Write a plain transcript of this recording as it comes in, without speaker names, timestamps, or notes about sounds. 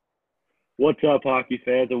What's up, hockey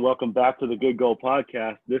fans, and welcome back to the Good Goal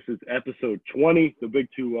Podcast. This is episode 20, the Big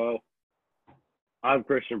 2-0. I'm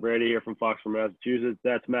Christian Brady here from Foxborough, Massachusetts.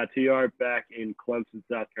 That's Matt Tiard back in Clemson,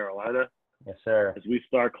 South Carolina. Yes, sir. As we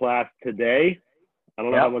start class today, I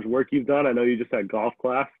don't know how much work you've done. I know you just had golf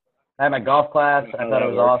class. I had my golf class. I thought it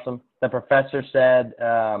was awesome. The professor said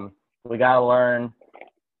we got to learn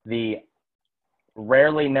the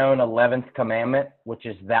rarely known 11th commandment, which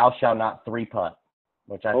is thou shalt not three-putt,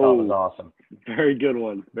 which I thought was awesome. Very good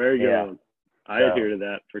one. Very good one. I adhere to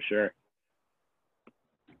that for sure.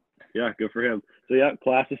 Yeah, good for him. So,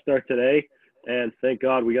 classes start today, and thank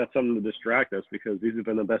God we got something to distract us because these have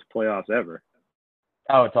been the best playoffs ever.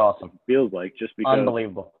 Oh, it's awesome. It feels like just because.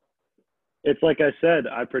 Unbelievable. It's like I said,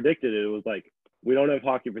 I predicted it. It was like we don't have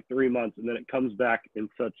hockey for 3 months, and then it comes back in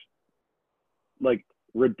such, like,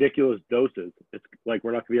 ridiculous doses. It's like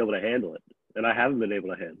we're not going to be able to handle it, and I haven't been able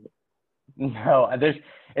to handle it. No,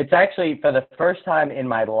 it's actually for the first time in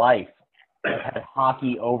my life I've had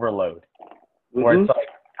hockey overload, where it's like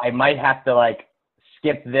I might have to like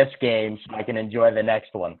skip this game so I can enjoy the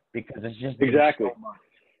next one because it's just exactly. So much.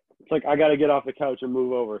 It's like I got to get off the couch and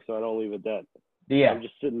move over so I don't leave it dead. Yeah, I'm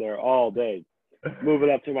just sitting there all day,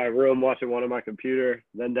 moving up to my room, watching one on my computer,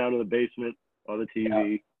 then down to the basement on the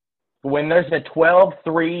TV. Yeah. When there's a 12,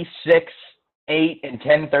 3, 6, 8, and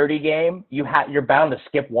 10:30 game, you're bound to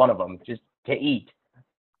skip one of them just to eat.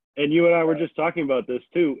 And you and I were just talking about this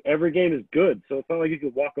too. Every game is good, so it's not like you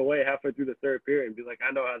could walk away halfway through the third period and be like,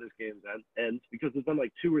 I know how this game ends, because there's been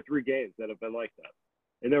like 2 or 3 games that have been like that,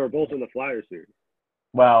 and they were both in the Flyers series.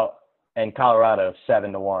 Well, and Colorado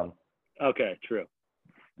 7-1. Okay, true.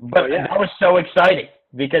 But that was so exciting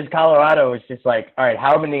because Colorado was just like, all right,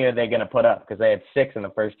 how many are they going to put up? Because they had 6 in the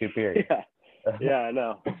first 2 periods. Yeah, I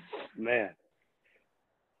know, man.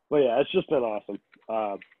 But yeah, it's just been awesome.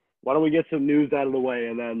 Why don't we get some news out of the way,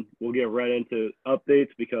 and then we'll get right into updates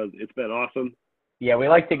because it's been awesome. Yeah, we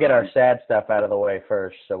like to get our sad stuff out of the way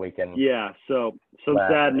first so we can. Yeah, so some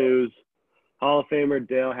sad news. Hall of Famer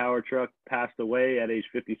Dale Hawerchuk passed away at age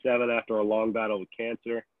 57 after a long battle with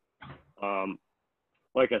cancer.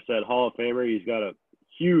 Like I said, Hall of Famer, he's got a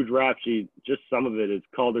huge rap sheet. Just some of it is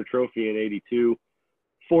Calder Trophy in 82,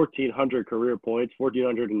 1,400 career points,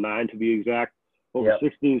 1,409 to be exact. Over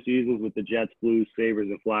 16 seasons with the Jets, Blues, Sabres,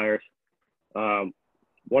 and Flyers.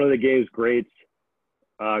 One of the game's greats.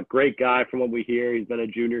 Great guy from what we hear. He's been a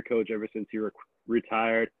junior coach ever since he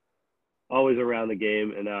retired. Always around the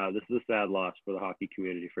game. And this is a sad loss for the hockey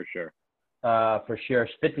community for sure. For sure.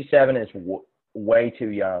 57 is way too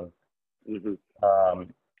young. Mm-hmm.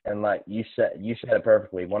 And like you said it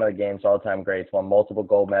perfectly. One of the game's all-time greats. Won multiple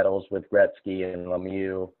gold medals with Gretzky and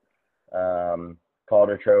Lemieux.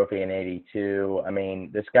 Calder Trophy in 82. I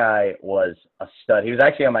mean, this guy was a stud. He was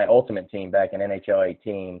actually on my ultimate team back in NHL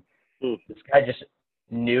 18. This guy just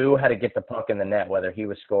knew how to get the puck in the net, whether he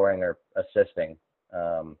was scoring or assisting.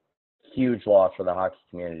 Huge loss for the hockey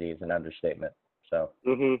community is an understatement. So.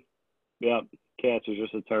 Yeah, cancer is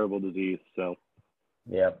just a terrible disease. So.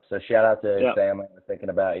 Yeah. So shout out to his family. We're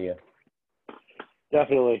thinking about you.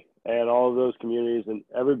 Tefinitely, and all of those communities and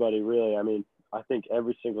everybody really. I mean, I think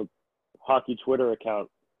every single hockey Twitter account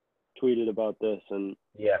tweeted about this, and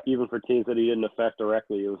even for teams that he didn't affect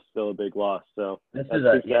directly, it was still a big loss. So this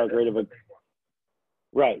speaks to how great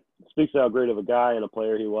of a guy and a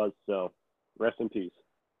player he was. So rest in peace.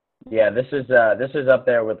 Yeah, this is up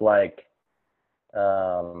there with like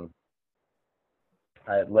I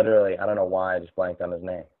don't know why I just blanked on his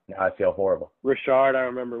name. Now I feel horrible. Richard, I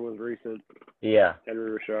remember, was recent. Yeah.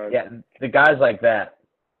 Henry Richard. Yeah, the guys like that,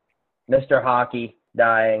 Mr. Hockey.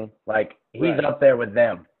 Dying, like he's up there with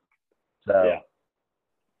them. So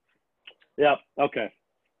okay.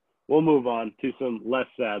 We'll move on to some less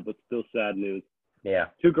sad but still sad news. Yeah.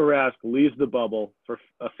 Tuukka Rask leaves the bubble for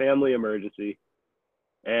a family emergency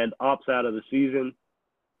and opts out of the season.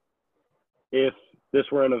 If this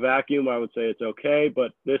were in a vacuum, I would say it's okay,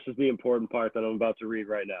 but this is the important part that I'm about to read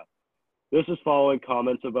right now. This is following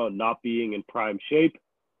comments about not being in prime shape,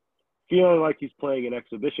 feeling like he's playing in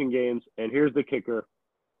exhibition games, and here's the kicker.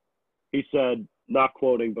 He said, not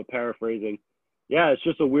quoting, but paraphrasing, it's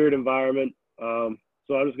just a weird environment, so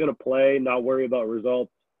I'm just going to play, not worry about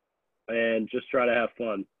results, and just try to have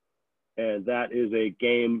fun. And that is a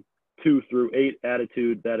game 2 through 8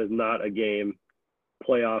 attitude. That is not a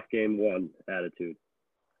playoff game 1 attitude.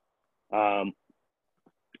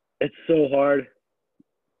 It's so hard.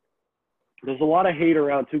 There's a lot of hate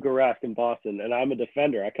around Tuukka Rask in Boston, and I'm a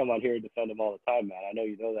defender. I come on here and defend him all the time, Matt. I know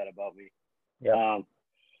you know that about me. Yeah.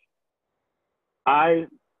 I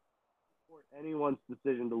support anyone's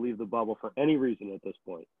decision to leave the bubble for any reason at this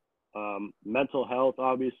point. Mental health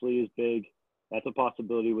obviously is big. That's a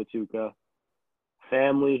possibility with Tuca.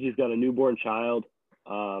 Family, he's got a newborn child,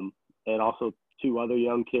 and also two other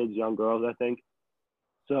young kids, young girls, I think.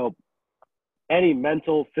 So any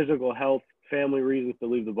mental, physical health, family reasons to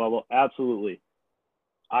leave the bubble, absolutely.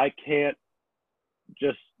 I can't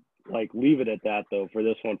just like leave it at that though for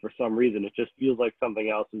this one for some reason. It just feels like something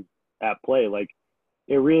else is at play. Like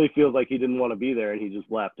it really feels like he didn't want to be there and he just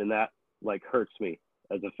left, and that like hurts me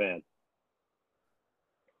as a fan.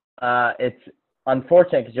 It's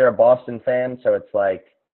unfortunate because you're a Boston fan, so it's like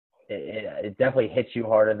it definitely hits you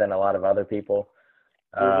harder than a lot of other people.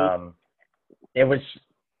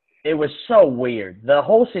 It was so weird. The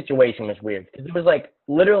whole situation was weird because it was like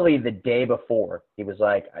literally the day before. He was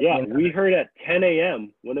like, yeah, we heard at 10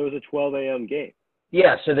 a.m. when there was a 12 a.m. game.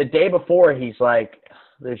 Yeah, so the day before he's like,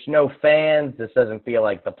 there's no fans. This doesn't feel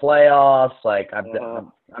like the playoffs. Like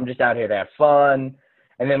I'm just out here to have fun.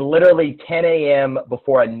 And then literally 10 a.m.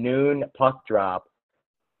 before a noon puck drop,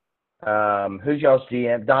 who's y'all's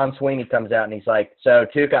GM? Don Sweeney comes out and he's like, so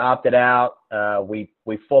Tuca opted out. We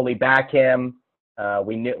fully back him.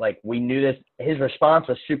 We knew this. His response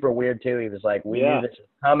was super weird too. He was like, we knew this was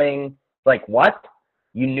coming. Like, what?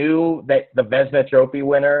 You knew that the Vezina Trophy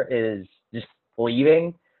winner is just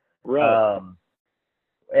leaving? Right.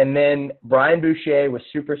 And then Brian Boucher was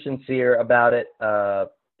super sincere about it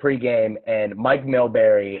pregame, and Mike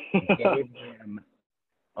Milbury gave him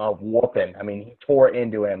a whooping. I mean, he tore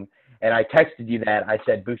into him. And I texted you that. I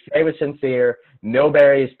said, Boucher was sincere,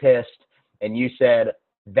 Milbury is pissed, and you said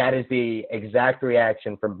that is the exact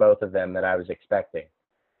reaction from both of them that I was expecting.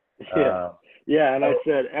 Yeah, and I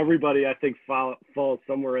said everybody I think falls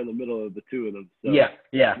somewhere in the middle of the two of them. So yeah.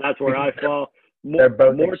 That's where I fall. They're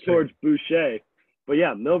both more extreme. Towards Boucher. But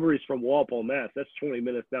yeah, Milbury's from Walpole, Mass. That's 20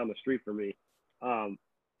 minutes down the street for me.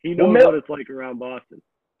 He knows what it's like around Boston.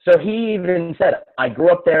 So he even said, I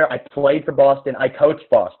grew up there. I played for Boston. I coached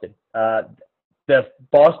Boston. The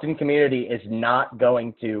Boston community is not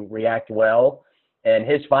going to react well. And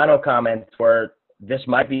his final comments were, this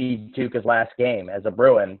might be Tuca's last game as a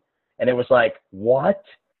Bruin. And it was like, what?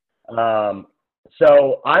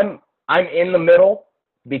 So I'm in the middle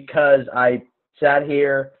because I sat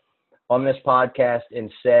here on this podcast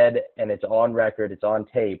and said, and it's on record, it's on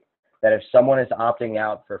tape, that if someone is opting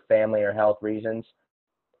out for family or health reasons,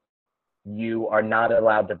 you are not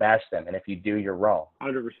allowed to bash them. And if you do, you're wrong.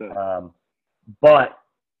 100%. But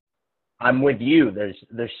I'm with you.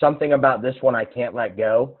 There's something about this one I can't let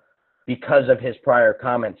go because of his prior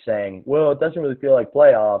comments saying, well, it doesn't really feel like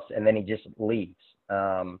playoffs, and then he just leaves.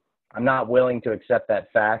 I'm not willing to accept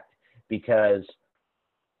that fact because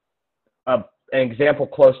an example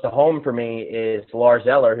close to home for me is Lars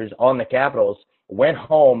Eller, who's on the Capitals, went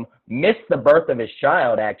home, missed the birth of his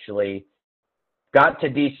child actually, got to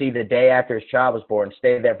D.C. the day after his child was born,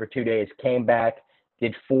 stayed there for 2 days, came back,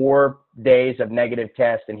 did 4 days of negative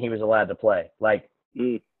tests, and he was allowed to play. Like,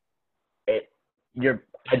 there's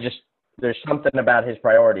something about his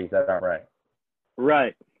priorities that aren't right.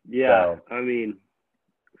 Right. Yeah. So, I mean,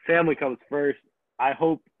 family comes first. I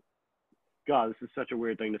hope, God, this is such a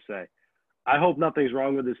weird thing to say. I hope nothing's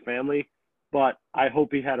wrong with his family, but I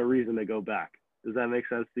hope he had a reason to go back. Does that make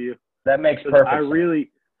sense to you? That makes perfect sense.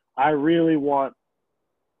 I really want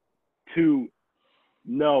to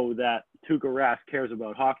know that Tuukka Rask cares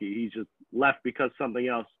about hockey. He just left because something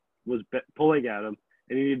else was pulling at him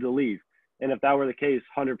and he needed to leave. And if that were the case,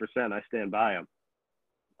 100% I stand by him.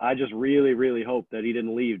 I just really, really hope that he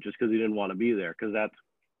didn't leave just because he didn't want to be there, because that's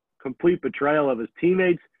complete betrayal of his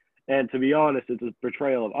teammates. And to be honest, it's a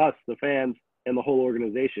betrayal of us, the fans, and the whole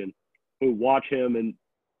organization who watch him and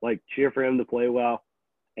like cheer for him to play well,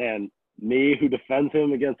 and me who defends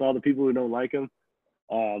him against all the people who don't like him.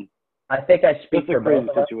 I think I speak for both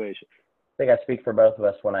of us. Situation. I think I speak for both of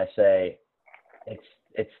us when I say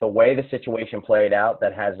it's the way the situation played out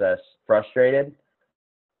that has us frustrated.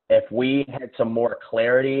 If we had some more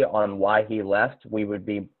clarity on why he left, we would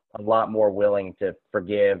be a lot more willing to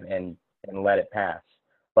forgive and let it pass.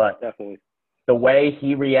 But definitely, the way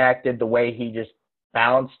he reacted, the way he just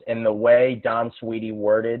bounced, and the way Don Sweeney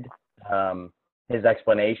worded his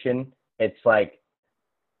explanation, it's like,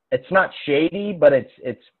 it's not shady, but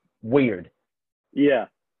it's weird. Yeah.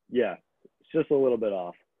 It's just a little bit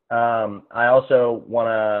off. I also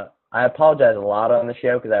I apologize a lot on the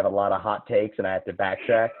show because I have a lot of hot takes and I have to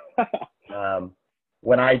backtrack.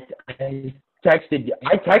 When I texted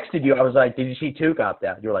you, I was like, did you see Tuukka opt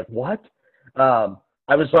out? You were like, what?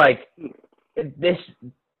 I was like, this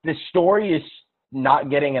story is not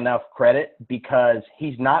getting enough credit because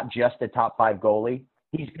he's not just a top 5 goalie.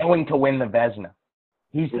 He's going to win the Vezina.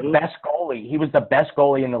 He's the Mhm. best goalie. He was the best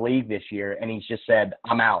goalie in the league this year, and he's just said,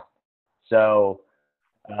 "I'm out." So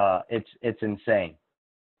it's insane.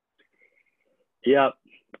 Yeah.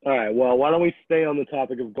 All right. Well, why don't we stay on the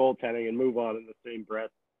topic of goaltending and move on in the same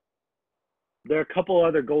breath? There are a couple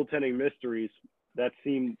other goaltending mysteries that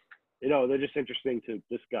seem, they're just interesting to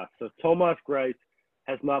discuss. So Tomas Greiss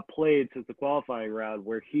has not played since the qualifying round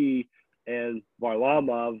where he and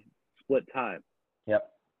Varlamov split time.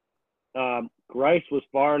 Yep. Greiss was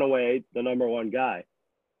far and away the number one guy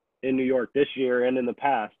in New York this year and in the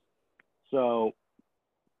past. So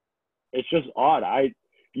it's just odd.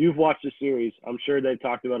 You've watched the series. I'm sure they've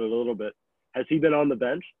talked about it a little bit. Has he been on the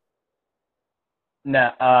bench?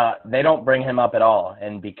 No, they don't bring him up at all,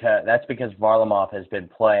 and because Varlamov has been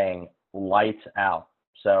playing lights out.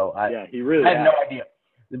 So he really I have no idea.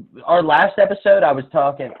 Our last episode, I was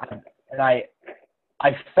talking, and I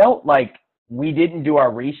felt like we didn't do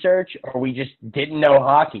our research or we just didn't know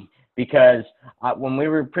hockey because when we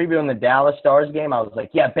were previewing the Dallas Stars game, I was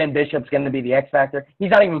like, yeah, Ben Bishop's going to be the X factor.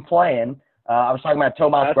 He's not even playing. I was talking about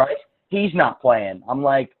Tomas Greiss. He's not playing. I'm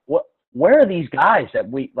like, what? Where are these guys that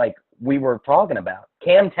we were talking about?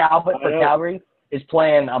 Cam Talbot for Calgary is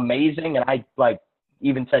playing amazing, and I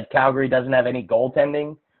even said Calgary doesn't have any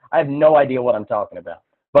goaltending. I have no idea what I'm talking about.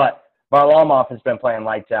 But Varlamov has been playing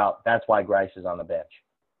lights out. That's why Greiss is on the bench.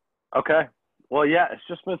 Okay. Well, yeah, it's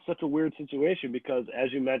just been such a weird situation because,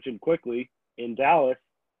 as you mentioned quickly, in Dallas,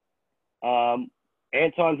 Anton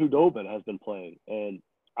Khudobin has been playing. And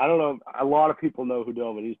I don't know, a lot of people know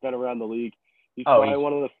Khudobin. He's been around the league. He's probably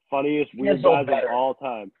one of the funniest weird guys of all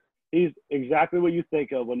time. He's exactly what you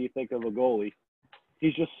think of when you think of a goalie.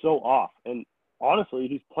 He's just so off. And honestly,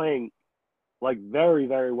 he's playing very,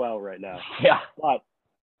 very well right now. Yeah. But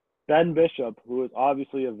Ben Bishop, who is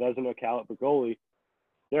obviously a Vezina caliber goalie,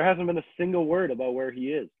 there hasn't been a single word about where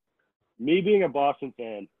he is. Me being a Boston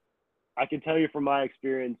fan, I can tell you from my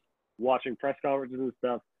experience watching press conferences and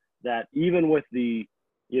stuff that even with the,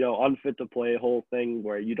 unfit to play whole thing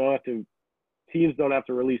where teams don't have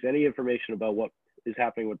to release any information about what is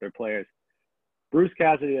happening with their players, Bruce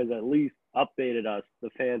Cassidy has at least updated us, the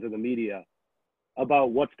fans and the media,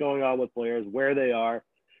 about what's going on with players, where they are.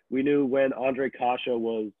 We knew when Andre Kasha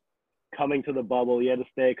was coming to the bubble. He had to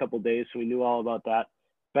stay a couple of days, so we knew all about that.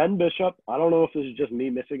 Ben Bishop, I don't know if this is just me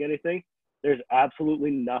missing anything. There's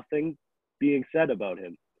absolutely nothing being said about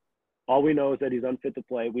him. All we know is that he's unfit to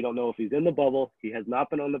play. We don't know if he's in the bubble. He has not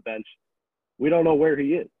been on the bench. We don't know where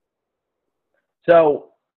he is. So,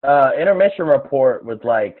 intermission report with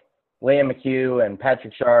Liam McHugh and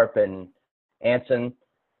Patrick Sharp and Anson,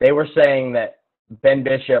 they were saying that Ben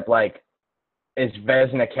Bishop is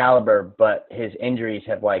Vezina caliber, but his injuries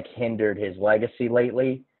have hindered his legacy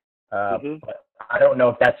lately. But I don't know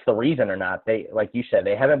if that's the reason or not. They, like you said,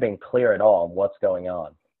 they haven't been clear at all on what's going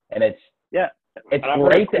on. And it's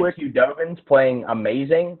great that Khudobin's playing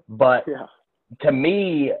amazing, but to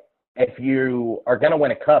me, if you are going to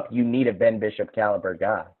win a cup, you need a Ben Bishop caliber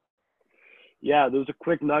guy. Yeah, there was a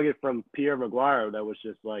quick nugget from Pierre Maguire that was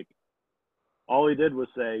just all he did was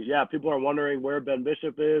say, yeah, people are wondering where Ben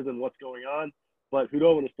Bishop is and what's going on, but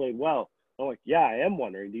Khudobin has played well. I'm like, yeah, I am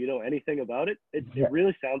wondering. Do you know anything about it? It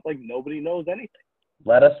really sounds like nobody knows anything.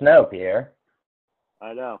 Let us know, Pierre.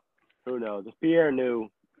 I know. Who knows? If Pierre knew,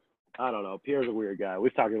 I don't know. Pierre's a weird guy.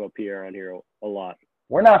 We've talked about Pierre on here a lot.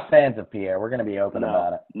 We're not fans of Pierre. We're going to be open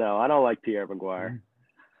about it. No, I don't like Pierre Maguire.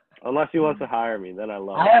 Unless he wants to hire me, then I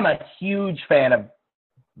love it. I am a huge fan of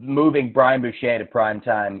moving Brian Boucher to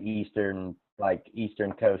primetime Eastern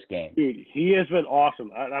Coast game. He has been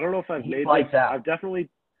awesome. I don't know if I've made this.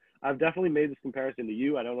 I've definitely made this comparison to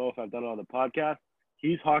you. I don't know if I've done it on the podcast.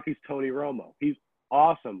 He's hockey's Tony Romo. He's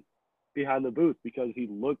awesome behind the booth because he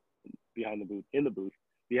looked behind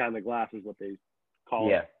the glass is what they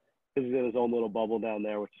call it. Because he's in his own little bubble down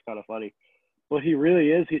there, which is kind of funny. But he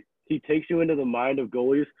really is. He takes you into the mind of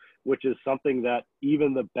goalies, which is something that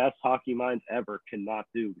even the best hockey minds ever cannot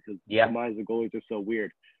do because the minds of goalies are so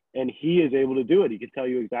weird. And he is able to do it. He can tell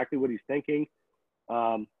you exactly what he's thinking.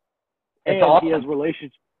 And awesome. He has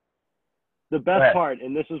relationships. The best part,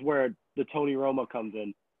 and this is where the Tony Romo comes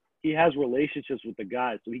in, he has relationships with the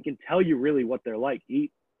guys, so he can tell you really what they're like.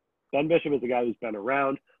 Ben Bishop is a guy who's been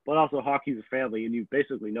around, but also hockey's a family, and you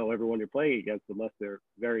basically know everyone you're playing against unless they're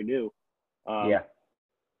very new.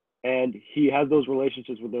 And he has those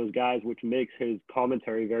relationships with those guys, which makes his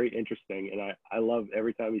commentary very interesting, and I love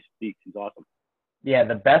every time he speaks. He's awesome. Yeah,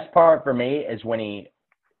 the best part for me is when he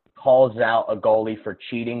calls out a goalie for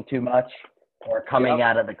cheating too much or coming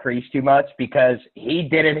out of the crease too much because he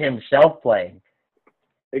did it himself playing.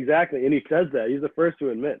 Exactly, and he says that. He's the first to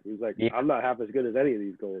admit. He's like, Yeah, I'm not half as good as any of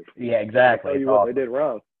these goalies. yeah, I'll exactly. tell It's you what they awesome. did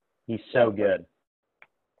wrong. He's so good.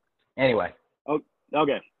 Anyway, Oh,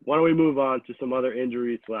 okay, why don't we move on to some other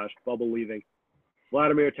injuries / bubble leaving.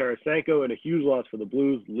 Vladimir Tarasenko, and a huge loss for the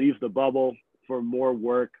Blues, leaves the bubble for more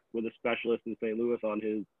work with a specialist in St. Louis on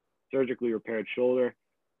his surgically repaired shoulder.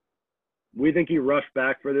 We think he rushed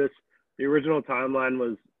back for this. The original timeline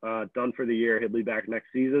was done for the year. He'll be back next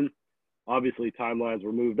season. Obviously, timelines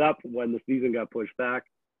were moved up when the season got pushed back.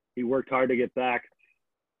 He worked hard to get back.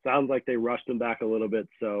 Sounds like they rushed him back a little bit.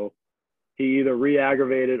 So he either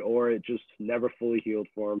re-aggravated or it just never fully healed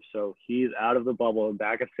for him. So he's out of the bubble and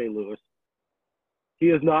back at St. Louis. He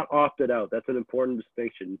has not opted out. That's an important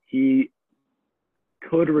distinction. He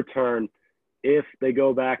could return if they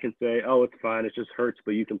go back and say, oh, it's fine. It just hurts,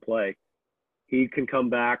 but you can play. He can come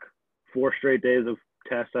back 4 straight days of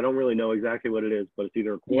tests. I don't really know exactly what it is, but it's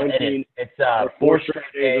either a quarantine. yeah, it's 4 straight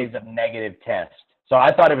days of negative tests. So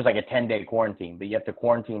I thought it was like a 10-day quarantine, but you have to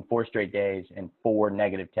quarantine 4 straight days and 4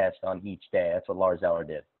 negative tests on each day. That's what Lars Eller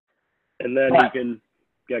did. And then he can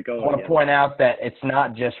get going. I want to point out that it's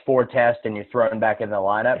not just 4 tests and you're thrown back in the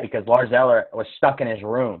lineup, because Lars Eller was stuck in his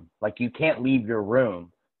room. Like, you can't leave your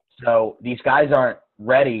room. So these guys aren't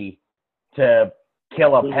ready to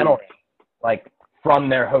kill a penalty, like, from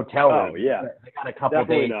their hotel room. Oh, yeah. They got a couple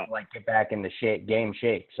days to, like, get back into game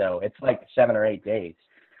shape. So it's like 7 or 8 days.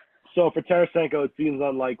 So for Tarasenko, it seems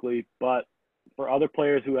unlikely, but for other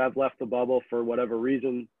players who have left the bubble for whatever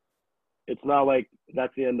reason, it's not like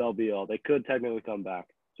that's the end-all be-all. They could technically come back.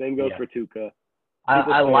 Same goes for Tuukka.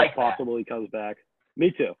 I like that. Possible he comes back.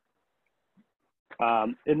 Me too.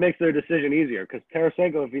 It makes their decision easier because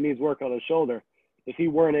Tarasenko, if he needs work on his shoulder, if he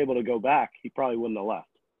weren't able to go back, he probably wouldn't have left.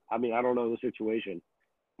 I mean, I don't know the situation,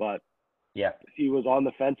 but if he was on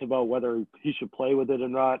the fence about whether he should play with it or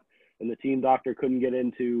not, and the team doctor couldn't get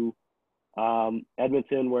into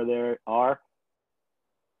Edmonton where they are,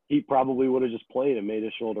 he probably would have just played and made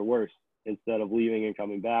his shoulder worse instead of leaving and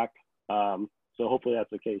coming back. So hopefully that's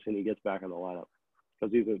the case and he gets back in the lineup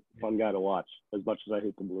because he's a fun guy to watch as much as I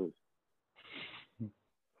hate the Blues.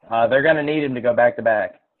 They're going to need him to go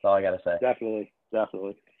back-to-back. That's all I got to say. Definitely.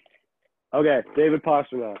 Okay, David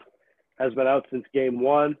Pastrnak has been out since game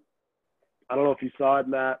 1. I don't know if you saw it,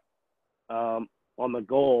 Matt, on the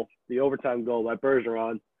goal, the overtime goal by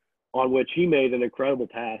Bergeron, on which he made an incredible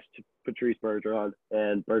pass to Patrice Bergeron,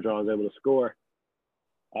 and Bergeron was able to score.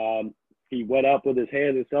 He went up with his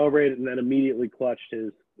hands and celebrated, and then immediately clutched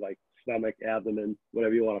his stomach, abdomen,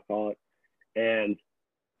 whatever you want to call it, and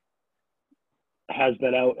has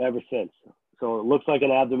been out ever since. So it looks like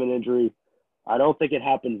an abdomen injury. I don't think it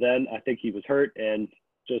happened then. I think he was hurt, and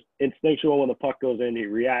just instinctual when the puck goes in, he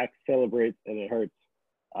reacts, celebrates, and it hurts.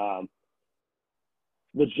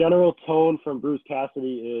 The general tone from Bruce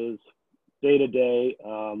Cassidy is day-to-day.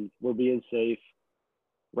 We're being safe.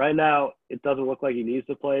 Right now, it doesn't look like he needs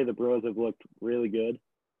to play. The Bruins have looked really good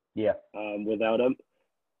without him.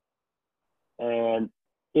 And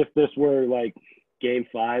if this were Game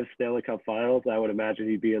 5 Stanley Cup Finals, I would imagine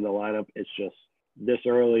he'd be in the lineup. It's just this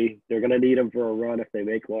early. They're going to need him for a run if they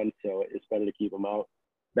make one, so it's better to keep him out.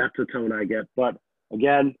 That's the tone I get. But,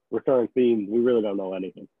 again, recurring theme, we really don't know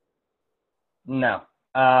anything. No.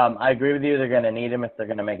 I agree with you. They're going to need him if they're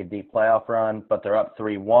going to make a deep playoff run, but they're up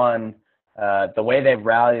 3-1. The way they've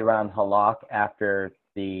rallied around Halak after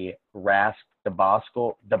the Rask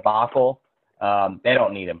debacle, they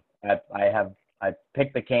don't need him. I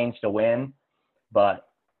picked the Canes to win, but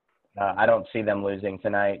I don't see them losing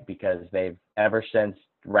tonight because ever since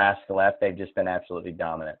Rask left, they've just been absolutely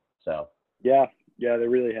dominant. So yeah, they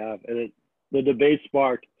really have. And the debate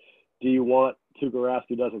sparked: do you want Tuukka Rask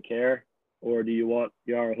who doesn't care, or do you want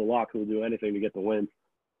Jaro Halak who will do anything to get the win?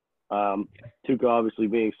 Tuukka obviously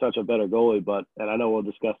being such a better goalie, and I know we'll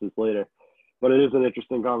discuss this later, but it is an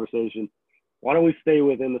interesting conversation. Why don't we stay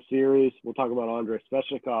within the series? We'll talk about Andrei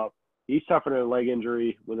Svechnikov. He suffered a leg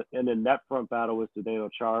injury in a net front battle with Zdeno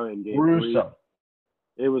Chara in Game 3.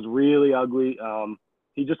 It was really ugly.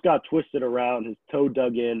 He just got twisted around, his toe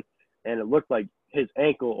dug in, and it looked like his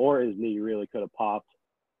ankle or his knee really could have popped.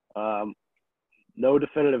 No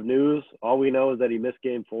definitive news. All we know is that he missed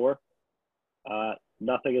Game 4.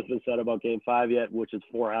 Nothing has been said about Game 5 yet, which is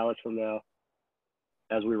 4 hours from now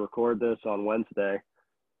as we record this on Wednesday.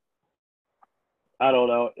 I don't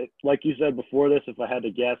know. Like you said before this, if I had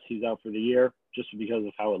to guess, he's out for the year just because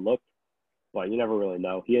of how it looked. But you never really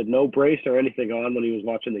know. He had no brace or anything on when he was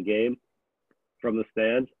watching the game from the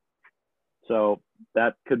stands. So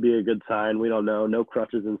that could be a good sign. We don't know. No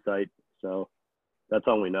crutches in sight. So that's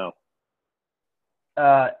all we know.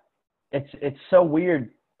 It's so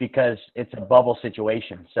weird because it's a bubble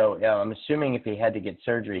situation. So I'm assuming if he had to get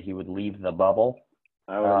surgery, he would leave the bubble.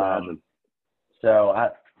 I would imagine. So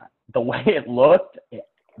the way it looked,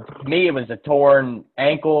 to me, it was a torn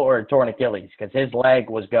ankle or a torn Achilles because his leg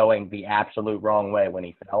was going the absolute wrong way when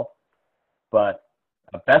he fell. But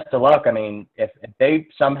best of luck. I mean, if they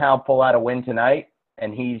somehow pull out a win tonight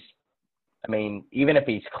and even if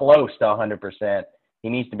he's close to 100%, he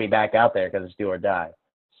needs to be back out there because it's do or die.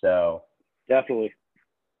 So definitely.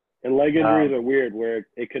 And leg injuries are weird where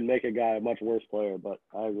it can make a guy a much worse player, but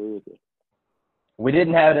I agree with you. We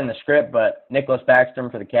didn't have it in the script, but Nicholas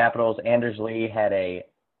Backstrom for the Capitals, Anders Lee had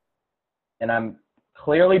and I'm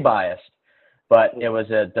clearly biased, but it was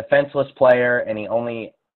a defenseless player, and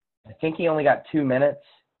I think he only got 2 minutes.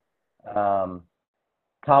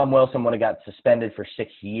 Tom Wilson would have got suspended for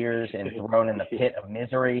 6 years and thrown in the pit of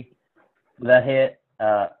misery for that hit.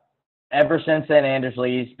 Ever since then, Anders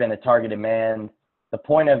Lee's been a targeted man. The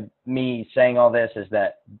point of me saying all this is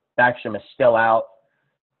that Backstrom is still out.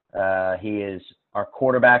 He is our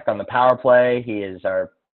quarterback on the power play. He is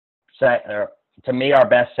to me, our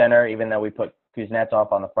best center, even though we put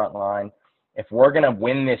Kuznetsov on the front line. If we're going to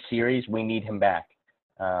win this series, we need him back.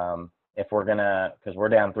 Because we're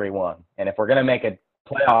down 3-1. And if we're going to make a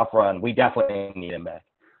playoff run, we definitely need him back.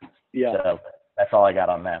 Yeah. So that's all I got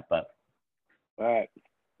on that. But all right.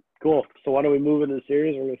 Cool. So why don't we move into the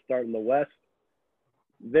series? We're going to start in the West.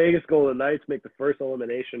 Vegas Golden Knights make the first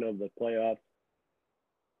elimination of the playoffs.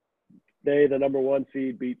 They, the number 1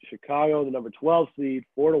 seed, beat Chicago, the number 12 seed,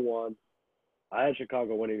 4-1. I had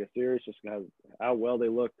Chicago winning the series just because how well they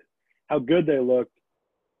looked, how good they looked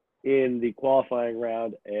in the qualifying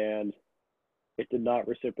round, and it did not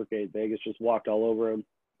reciprocate. Vegas just walked all over them,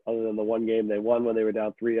 other than the one game they won when they were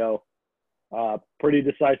down 3-0. Pretty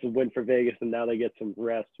decisive win for Vegas, and now they get some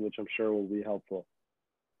rest, which I'm sure will be helpful.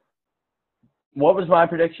 What was my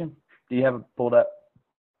prediction? Do you have it pulled up?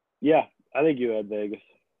 Yeah, I think you had Vegas.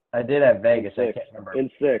 I did have Vegas. I can't remember. In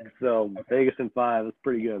 6, so okay. Vegas in 5. That's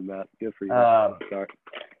pretty good, Matt. Good for you. Sorry.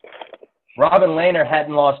 Robin Lehner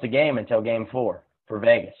hadn't lost a game until Game 4 for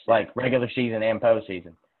Vegas, like regular season and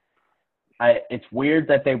postseason. It's weird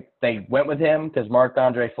that they went with him because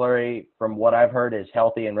Marc-Andre Fleury, from what I've heard, is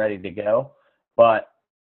healthy and ready to go. But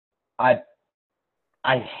I'm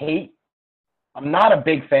not a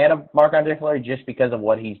big fan of Marc-Andre Fleury just because of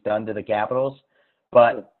what he's done to the Capitals.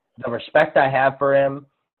 But the respect I have for him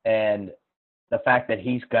and the fact that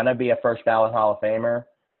he's going to be a first ballot Hall of Famer,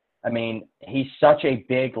 I mean, he's such a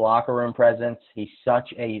big locker room presence. He's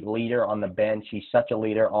such a leader on the bench. He's such a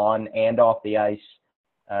leader on and off the ice,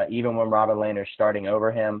 even when Robin Lehner's starting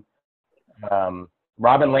over him.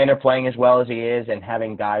 Robin Lehner playing as well as he is and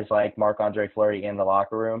having guys like Marc-Andre Fleury in the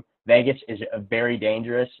locker room, Vegas is very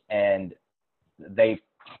dangerous, and they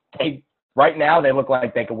right now they look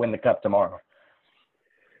like they could win the cup tomorrow.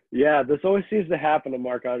 Yeah, this always seems to happen to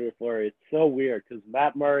Marc-Andre Fleury. It's so weird because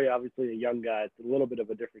Matt Murray, obviously a young guy, it's a little bit of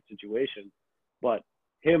a different situation. But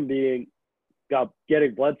him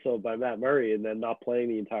getting Bledsoe by Matt Murray and then not playing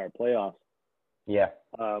the entire playoffs. Yeah.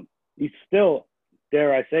 He's still,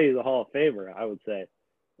 dare I say, he's a Hall of Famer, I would say.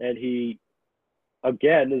 And he,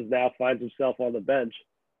 again, finds himself on the bench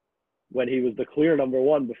when he was the clear number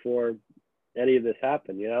 1 before any of this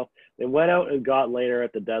happened, you know? They went out and got Lehner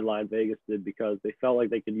at the deadline, Vegas did, because they felt like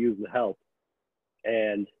they could use the help.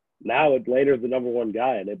 And now Lehner's the number 1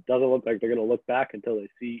 guy, and it doesn't look like they're going to look back until they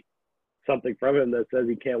see something from him that says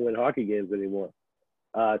he can't win hockey games anymore.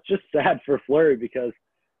 It's just sad for Fleury because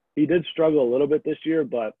he did struggle a little bit this year,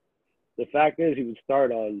 but the fact is he would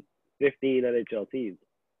start on 15 NHL teams.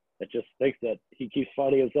 It just thinks that he keeps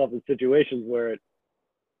finding himself in situations where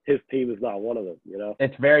his team is not one of them, you know?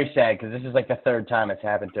 It's very sad because this is like the 3rd time it's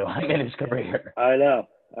happened to him in his career. I know.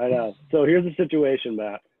 So here's the situation,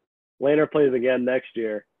 Matt. Lehner plays again next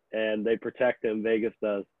year, and they protect him, Vegas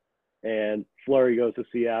does. And Fleury goes to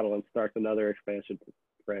Seattle and starts another expansion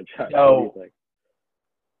franchise. So, what do you think?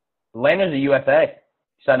 Lehner's a UFA.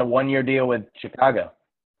 He signed a 1-year deal with Chicago.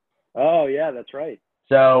 Oh, yeah, that's right.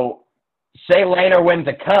 So, say Lehner wins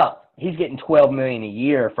a cup, he's getting $12 million a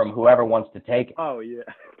year from whoever wants to take it. Oh, yeah.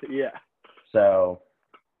 Yeah. So,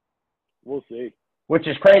 we'll see. Which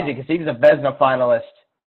is crazy because he was a Vezina finalist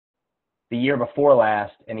the year before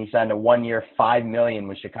last, and he signed a 1-year, $5 million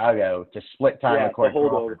with Chicago to split time with Corey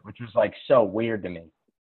Crawford, which was like so weird to me.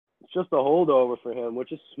 It's just a holdover for him,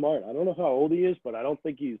 which is smart. I don't know how old he is, but I don't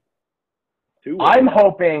think he's too old. I'm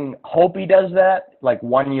hope he does that, like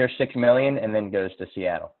 1 year, $6 million, and then goes to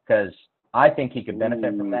Seattle because I think he could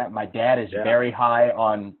benefit from that. My dad is very high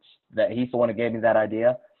on that. He's the one who gave me that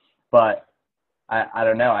idea, but I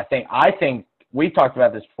don't know. I think we talked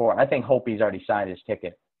about this before. I think Holtby's already signed his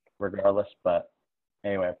ticket regardless. But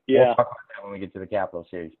anyway, Yeah. we'll talk about that when we get to the Capital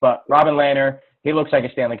Series. But Robin Lehner, he looks like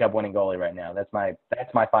a Stanley Cup winning goalie right now. That's my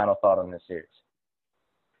final thought on this series.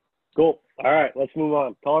 Cool. All right, let's move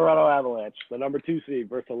on. Colorado Avalanche, the number 2 seed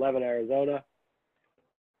versus 11 Arizona.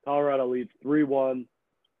 Colorado leads 3-1.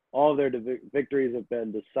 All of their victories have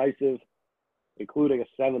been decisive, including a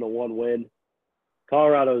 7-1 win.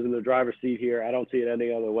 Colorado is in the driver's seat here. I don't see it ending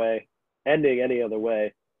any other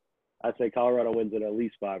way. I'd say Colorado wins it at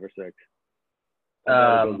least 5 or 6.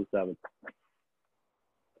 Goes to 7.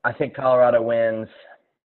 I think Colorado wins.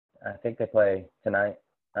 I think they play tonight.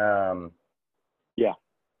 Yeah.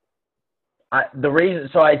 The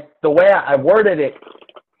way I worded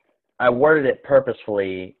it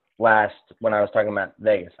purposefully when I was talking about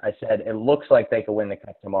Vegas. I said it looks like they could win the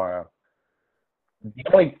Cup tomorrow. The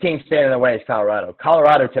only team standing in the way is Colorado.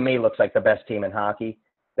 Colorado, to me, looks like the best team in hockey.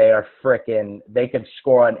 They could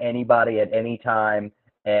score on anybody at any time,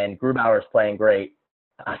 and Grubauer's playing great.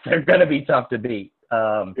 They're going to be tough to beat.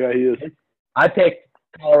 Yeah, he is. I picked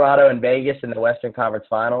Colorado and Vegas in the Western Conference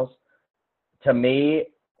Finals. To me,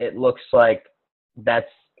 it looks like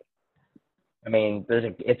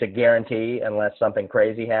it's a guarantee unless something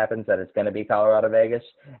crazy happens that it's going to be Colorado-Vegas,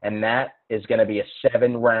 and that is going to be a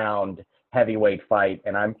 7-round heavyweight fight,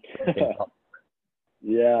 and I'm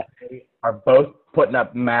yeah. They are both putting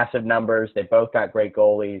up massive numbers. They both got great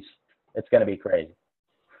goalies. It's going to be crazy.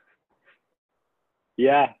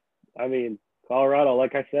 Yeah, I mean, Colorado,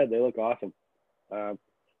 like I said, they look awesome. I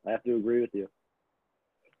have to agree with you.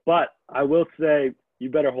 But I will say you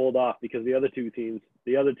better hold off because the other two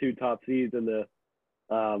top seeds in the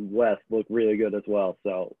West look really good as well.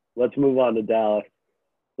 So let's move on to Dallas,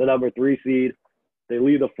 the number 3 seed. They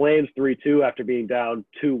lead the Flames 3-2 after being down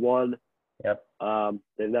 2-1. Yep.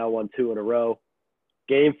 They've now won 2 in a row.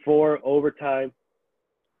 Game 4, overtime.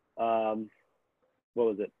 What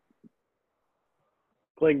was it?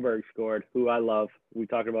 Klingberg scored, who I love. We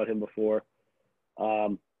talked about him before.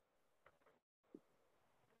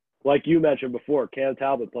 Like you mentioned before, Cam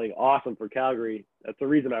Talbot playing awesome for Calgary. That's the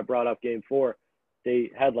reason I brought up Game 4. They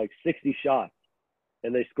had like 60 shots,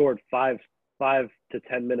 and they scored 5 to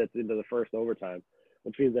 10 minutes into the first overtime,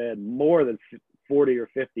 which means they had more than 40 or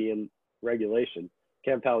 50 in regulation.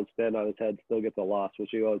 Cam Talbot stand on his head, still gets a loss,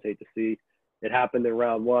 which you always hate to see. It happened in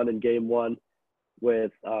round 1 in Game 1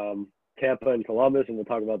 with Tampa and Columbus, and we'll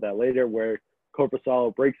talk about that later, where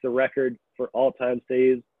Korpisalo breaks the record for all-time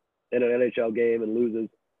saves in an NHL game and loses.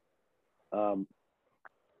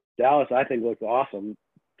 Dallas, I think, looks awesome.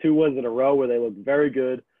 2 wins in a row where they look very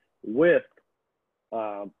good with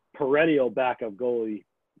perennial backup goalie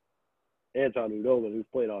Anton Khudobin, who's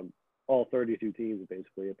played on all 32 teams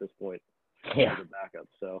basically at this point. Yeah. As a backup.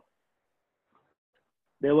 So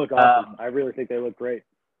they look awesome. I really think they look great.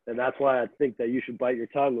 And that's why I think that you should bite your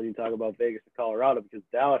tongue when you talk about Vegas and Colorado, because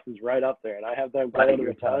Dallas is right up there, and I have them going to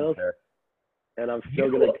the finals. And I'm still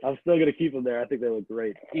gonna keep them there. I think they look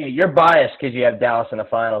great. Yeah, you're biased because you have Dallas in the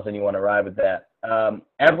finals and you want to ride with that.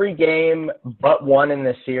 Every game but one in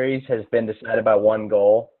this series has been decided by 1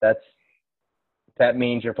 goal. That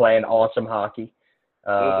means you're playing awesome hockey.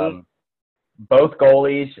 Both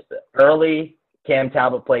goalies early. Cam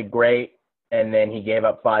Talbot played great, and then he gave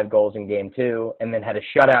up 5 goals in Game 2, and then had a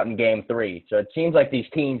shutout in Game 3. So it seems like these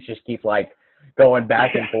teams just keep like going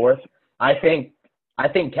back and forth. I think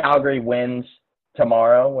Calgary wins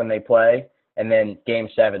tomorrow when they play, and then Game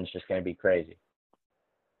 7 is just going to be crazy.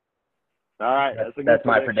 All right, that's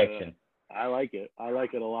my prediction. I like it. I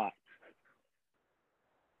like it a lot.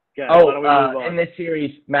 Okay, in this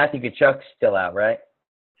series, Matthew Tkachuk's still out, right?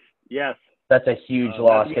 Yes. That's a huge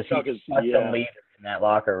loss because he's such a leader in that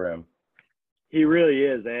locker room. He really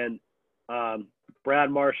is, and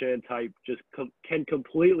Brad Marchand type just can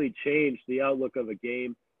completely change the outlook of a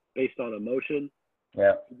game based on emotion.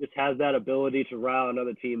 Yeah. He just has that ability to rile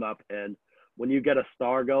another team up, and when you get a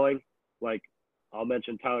star going, like I'll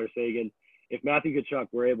mention Tyler Seguin, if Matthew Tkachuk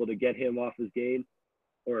were able to get him off his game,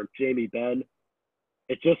 or Jamie Benn,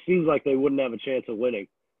 it just seems like they wouldn't have a chance of winning.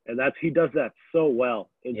 And he does that so well.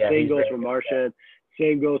 And same goes for Marchand.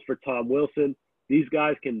 Same goes for Tom Wilson. These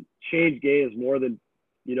guys can change games more than,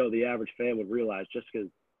 the average fan would realize, just because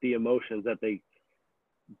the emotions that they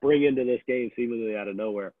bring into this game seemingly out of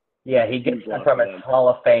nowhere. Yeah, he gets that from his Hall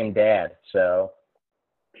of Fame dad, so.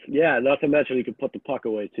 Yeah, not to mention he can put the puck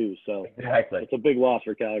away too. So exactly. It's a big loss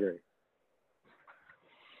for Calgary.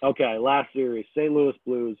 Okay, last series, St. Louis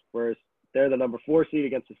Blues versus, they're the number 4 seed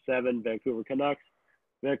against the 7 Vancouver Canucks.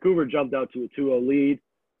 Vancouver jumped out to a 2-0 lead.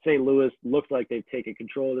 St. Louis looks like they've taken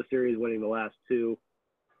control of the series, winning the last 2.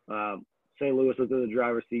 St. Louis is in the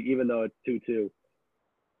driver's seat, even though it's 2-2.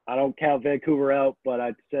 I don't count Vancouver out, but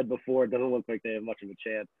I said before, it doesn't look like they have much of a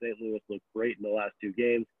chance. St. Louis looked great in the last 2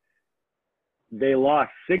 games. They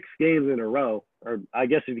lost 6 games in a row, or I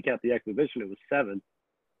guess if you count the exhibition, it was 7.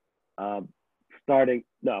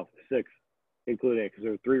 No, 6, including it, because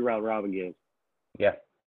there were 3 round-robin games. Yeah.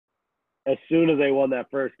 As soon as they won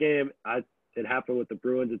that first game, it happened with the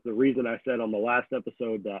Bruins. It's the reason I said on the last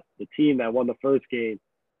episode that the team that won the first game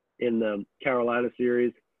in the Carolina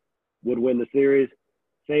series would win the series.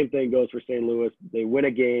 Same thing goes for St. Louis. They win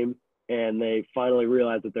a game, and they finally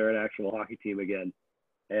realize that they're an actual hockey team again.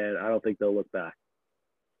 And I don't think they'll look back.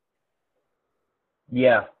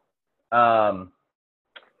 Yeah. I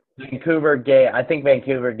think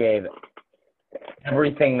Vancouver gave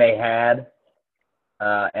everything they had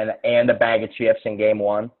and a bag of chips in game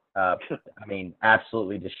 1. I mean,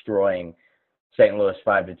 absolutely destroying St. Louis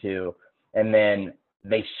 5-2. And then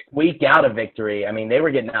they squeak out a victory. I mean, they were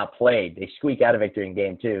getting outplayed. They squeak out a victory in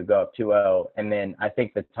game 2, go up 2-0. And then I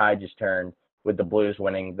think the tide just turned with the Blues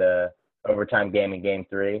winning the overtime game in game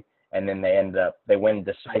 3. And then they win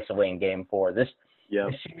decisively in game 4. This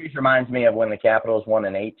series reminds me of when the Capitals won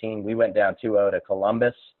in 18. We went down 2-0 to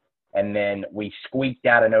Columbus. And then we squeaked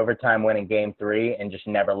out an overtime win in game 3 and just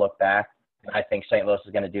never looked back. I think St. Louis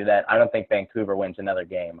is going to do that. I don't think Vancouver wins another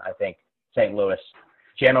game. I think St. Louis,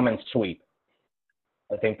 gentleman's sweep.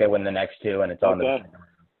 I think they win the next 2, and it's on to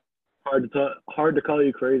the Hard to call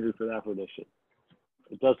you crazy for that prediction.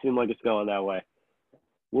 It does seem like it's going that way.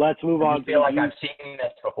 Let's move on. I feel like I've seen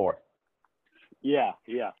this before. Yeah.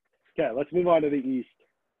 Okay, let's move on to the East.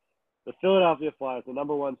 The Philadelphia Flyers, the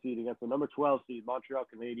number 1 seed against the number 12 seed, Montreal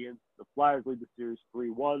Canadiens. The Flyers lead the series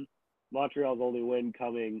 3-1. Montreal's only win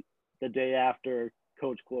coming the day after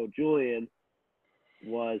Coach Claude Julien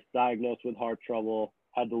was diagnosed with heart trouble,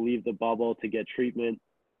 had to leave the bubble to get treatment.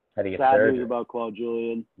 Had to get Sad surgery. news about Claude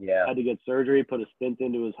Julien. Yeah. Had to get surgery, put a stent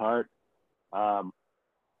into his heart.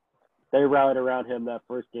 They rallied around him that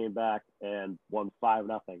first game back and won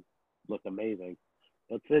 5-0. Looked amazing.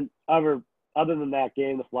 But other than that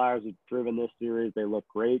game, the Flyers have driven this series. They look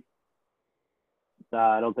great.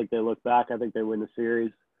 I don't think they look back. I think they win the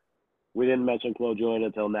series. We didn't mention Claude Julien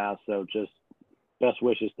until now, so just best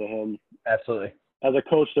wishes to him. Absolutely. As a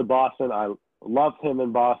coach to Boston, I loved him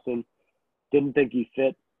in Boston. Didn't think he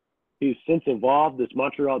fit. He's since evolved. This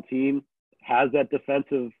Montreal team has that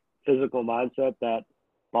defensive, physical mindset that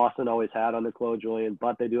Boston always had under Claude Julien,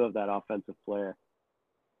 but they do have that offensive flair.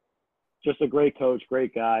 Just a great coach,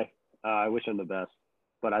 great guy. I wish him the best,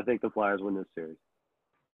 but I think the Flyers win this series.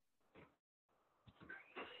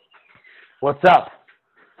 What's up?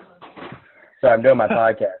 Sorry, I'm doing my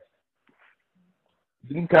podcast.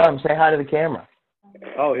 You can come say hi to the camera.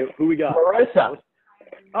 Oh, who we got? Marissa.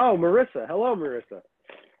 Oh, Marissa. Hello, Marissa.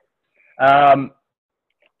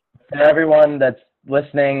 For everyone that's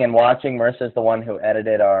listening and watching, Marissa is the one who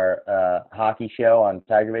edited our hockey show on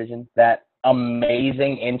Tiger Vision. That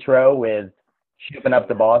amazing intro with shipping up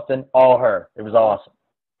to Boston, all her. It was awesome.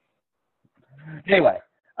 Anyway,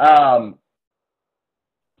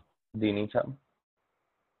 do you need something?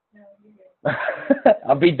 No,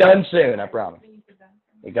 I'll be done soon, I promise.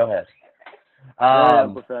 Hey, go ahead.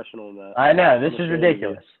 I'm professional in that. I know, this is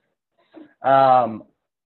ridiculous.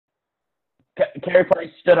 Carey Price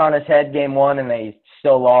stood on his head game 1, and they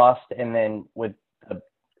still lost. And then with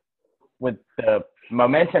the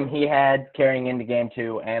momentum he had carrying into game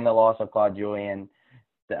 2 and the loss of Claude Julien,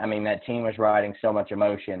 I mean, that team was riding so much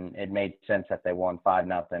emotion. It made sense that they won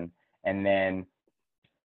 5-0. And then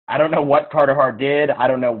I don't know what Carter Hart did. I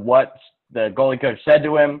don't know what the goalie coach said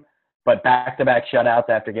to him, but back-to-back shutouts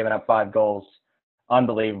after giving up 5 goals.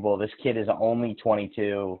 Unbelievable. This kid is only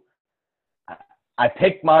 22. I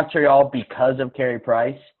picked Montreal because of Carey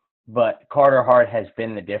Price, but Carter Hart has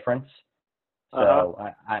been the difference. So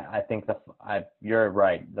I think you're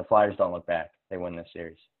right. The Flyers don't look back. They win this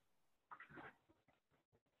series.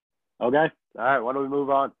 Okay. All right. Why don't we move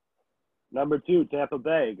on? Number 2, Tampa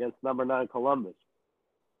Bay against number 9, Columbus.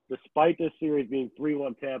 Despite this series being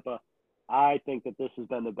 3-1 Tampa, I think that this has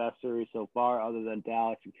been the best series so far, other than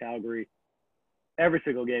Dallas and Calgary. Every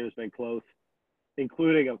single game has been close,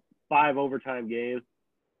 including a 5 overtime game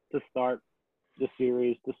to start the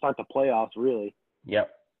series, to start the playoffs, really.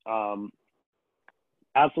 Yep.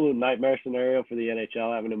 Absolute nightmare scenario for the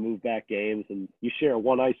NHL, having to move back games, and you share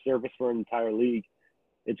one ice surface for an entire league.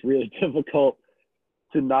 It's really difficult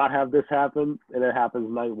to not have this happen, and it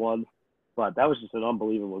happens night 1. But that was just an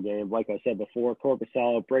unbelievable game. Like I said before,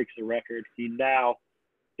 Korpisalo breaks the record. He now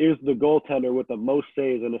is the goaltender with the most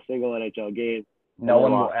saves in a single NHL game. No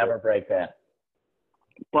one will ever break that.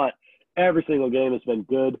 But every single game has been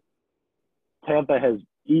good. Tampa has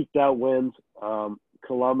eked out wins.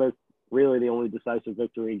 Columbus. Really, the only decisive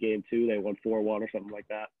victory in Game 2. They won 4-1 or something like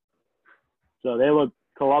that. So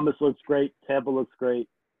Columbus looks great. Tampa looks great.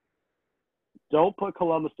 Don't put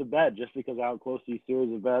Columbus to bed just because of how close these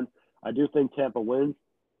series have been. I do think Tampa wins,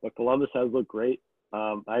 but Columbus has looked great.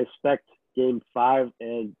 I expect Game 5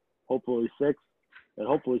 and hopefully 6 and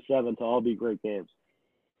hopefully 7 to all be great games.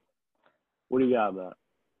 What do you got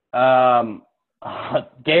on that?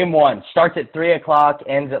 Game 1 starts at 3:00,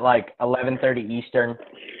 ends at like 11:30 Eastern.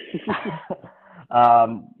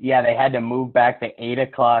 Yeah, they had to move back to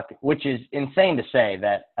 8:00, which is insane to say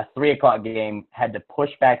that a 3:00 game had to push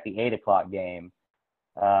back the 8:00 game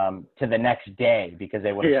to the next day because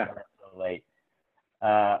they would have started so late.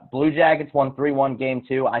 Blue Jackets won 3-1 Game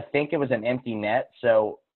 2. I think it was an empty net,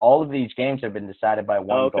 so all of these games have been decided by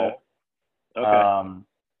one goal. Okay.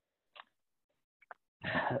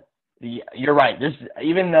 You're right.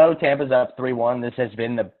 Even though Tampa's up 3-1, this has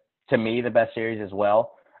been to me the best series as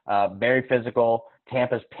well. Very physical.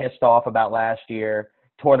 Tampa's pissed off about last year.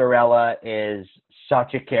 Tortorella is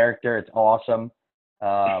such a character. It's awesome.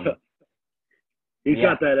 He's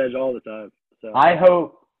got that edge all the time. So I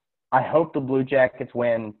hope the Blue Jackets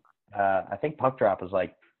win. I think puck drop was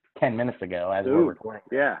like 10 minutes ago as we're recording.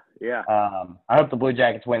 Yeah. I hope the Blue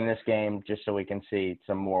Jackets win this game just so we can see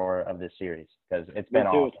some more of this series because it's been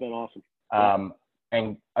awesome. It's been awesome.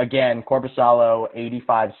 And again, Korpisalo,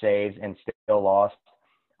 85 saves and still lost.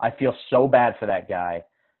 I feel so bad for that guy.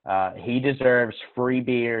 He deserves free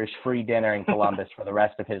beers, free dinner in Columbus for the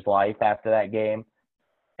rest of his life after that game.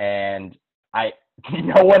 And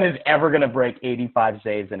no one is ever going to break 85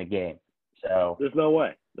 saves in a game. So There's no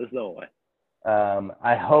way.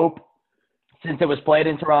 I hope, since it was played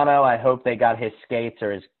in Toronto, I hope they got his skates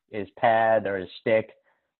or his pad or his stick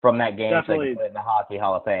from that game so they can put it in the Hockey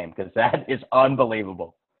Hall of Fame because that is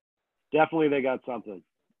unbelievable. Definitely they got something.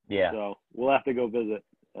 Yeah. So we'll have to go visit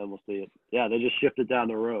and we'll see it. Yeah, they just shipped it down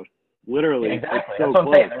the road. Literally. Yeah, exactly. So that's what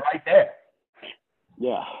I'm saying. They're right there.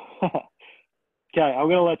 Yeah. Okay, I'm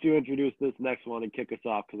going to let you introduce this next one and kick us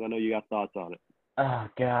off because I know you got thoughts on it. Oh,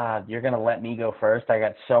 God. You're going to let me go first? I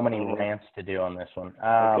got so many rants to do on this one.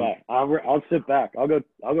 Okay. I'll sit back. I'll go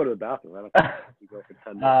to the bathroom. I don't care if you go for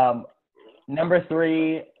 10 minutes. Number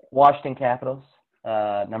 3, Washington Capitals.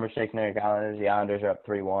 Number 6, New York Islanders. The Islanders are up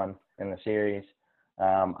 3-1 in the series.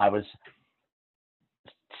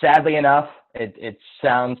 Sadly enough, it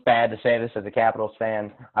sounds bad to say this as a Capitals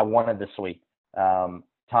fan. I wanted the sweep.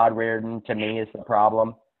 Todd Reirden, to me, is the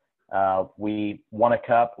problem. We won a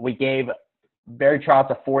cup. We gave Barry Trotz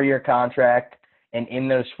a 4-year contract, and in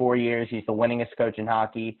those 4 years, he's the winningest coach in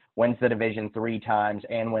hockey, wins the division 3 times,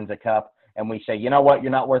 and wins a cup. And we say, you know what,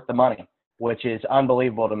 you're not worth the money, which is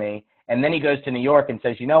unbelievable to me. And then he goes to New York and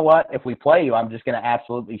says, you know what, if we play you, I'm just going to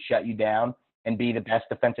absolutely shut you down and be the best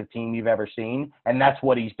defensive team you've ever seen. And that's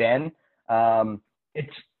what he's been. It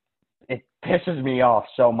pisses me off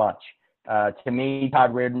so much. To me,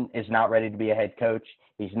 Todd Reirden is not ready to be a head coach.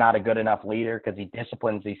 He's not a good enough leader because he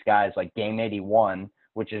disciplines these guys like Game 81,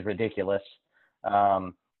 which is ridiculous.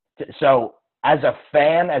 So as a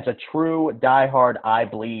fan, as a true diehard, I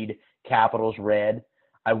bleed Capitals red,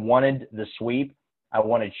 I wanted the sweep. I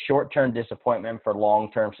wanted short-term disappointment for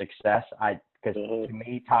long-term success. Because to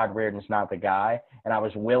me, Todd Reirden's not the guy, and I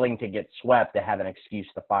was willing to get swept to have an excuse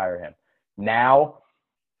to fire him. Now,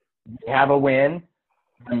 we have a win.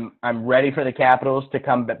 I'm ready for the Capitals to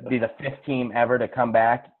be the 5th team ever to come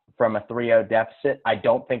back from a 3-0 deficit. I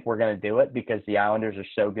don't think we're going to do it because the Islanders are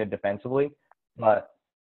so good defensively. But,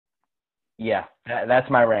 yeah, that's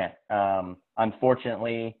my rant.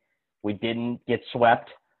 Unfortunately, we didn't get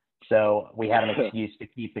swept, so we have an excuse to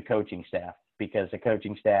keep the coaching staff because the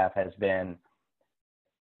coaching staff has been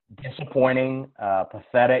disappointing,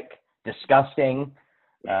 pathetic, disgusting.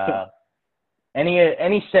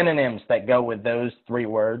 Any synonyms that go with those 3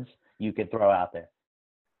 words you could throw out there?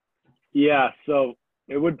 Yeah, so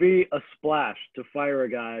it would be a splash to fire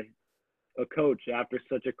a coach after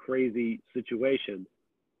such a crazy situation.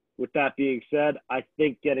 With that being said, I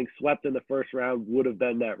think getting swept in the first round would have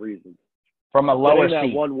been that reason. From a lower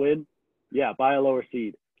seed. That one win, by a lower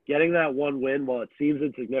seed. Getting that one win, while it seems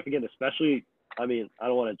insignificant, especially, I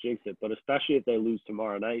don't want to jinx it, but especially if they lose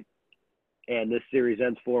tomorrow night, and this series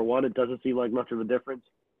ends 4-1, it doesn't seem like much of a difference.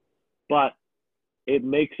 But it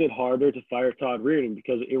makes it harder to fire Todd Reirden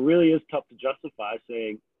because it really is tough to justify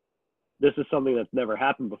saying this is something that's never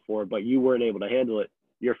happened before, but you weren't able to handle it.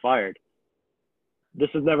 You're fired. This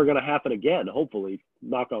is never going to happen again, hopefully,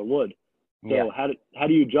 knock on wood. So yeah. How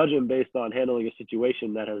do you judge him based on handling a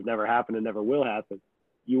situation that has never happened and never will happen?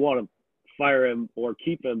 You want to fire him or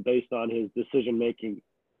keep him based on his decision-making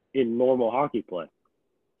in normal hockey play.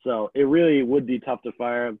 So it really would be tough to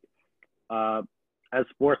fire him. As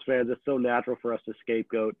sports fans, it's so natural for us to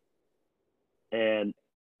scapegoat. And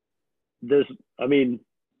there's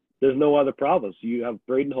no other problems. You have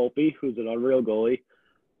Braden Holtby, who's an unreal goalie.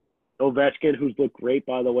 Ovechkin, who's looked great,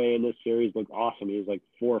 by the way, in this series, looked awesome. He has like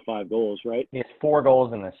 4 or 5 goals, right? He has 4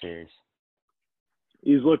 goals in this series.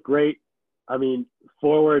 He's looked great. I mean,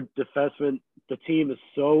 forward, defenseman, the team is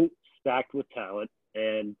so stacked with talent,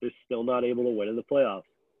 and they're still not able to win in the playoffs.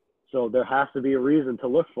 So there has to be a reason to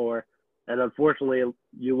look for. And unfortunately,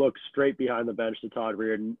 you look straight behind the bench to Todd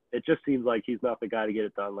Reirden. It just seems like he's not the guy to get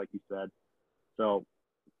it done, like you said. So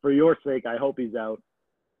for your sake, I hope he's out.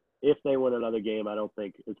 If they win another game, I don't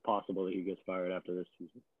think it's possible that he gets fired after this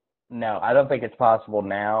season. No, I don't think it's possible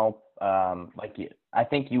now. I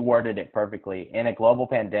think you worded it perfectly. In a global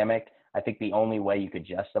pandemic, I think the only way you could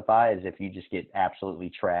justify is if you just get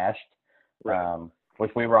absolutely trashed, Right.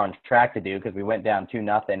 which we were on track to do because we went down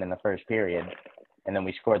 2-0 in the first period, and then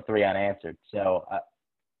we scored 3 unanswered. So,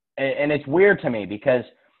 and it's weird to me because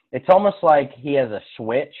it's almost like he has a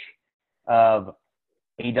switch of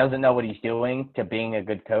he doesn't know what he's doing to being a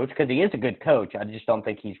good coach, because he is a good coach. I just don't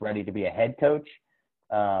think he's ready to be a head coach.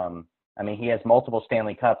 I mean, he has multiple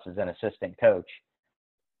Stanley Cups as an assistant coach.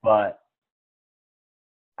 But,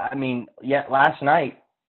 I mean, last night,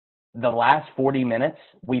 the last 40 minutes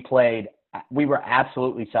we were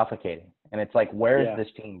absolutely suffocating. And it's like, where has this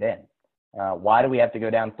team been? Why do we have to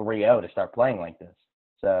go down 3-0 to start playing like this?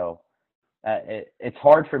 So it's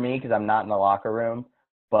hard for me because I'm not in the locker room,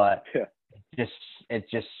 but it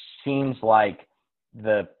just seems like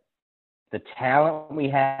the talent we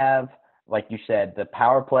have, like you said, our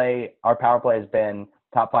power play has been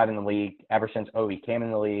top 5 in the league ever since Ovi came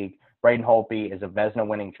in the league. Braden Holtby is a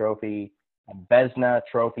Vezina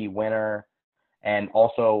Trophy winner, and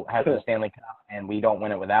also has the Stanley Cup, and we don't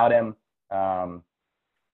win it without him.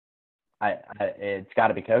 It's got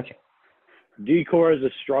to be coaching. D-Corps is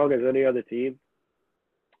as strong as any other team.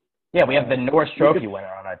 Yeah, we have the Norris Trophy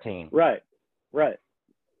winner on our team. Right.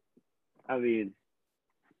 I mean,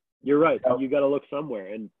 you're right. You got to look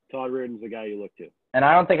somewhere, and Todd Reirden's the guy you look to. And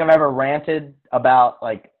I don't think I've ever ranted about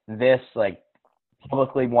this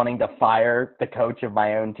publicly wanting to fire the coach of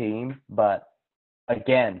my own team. But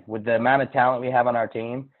again, with the amount of talent we have on our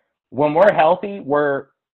team, when we're healthy, we're,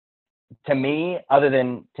 to me, other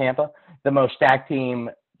than Tampa, the most stacked team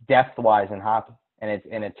depth-wise in hockey. And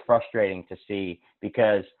it's frustrating to see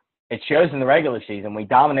because it shows in the regular season. We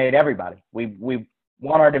dominate everybody. We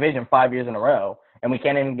won our division 5 years in a row, and we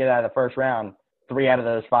can't even get out of the first round 3 out of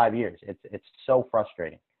those 5 years. It's so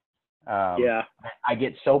frustrating. I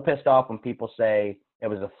get so pissed off when people say it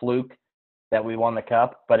was a fluke that we won the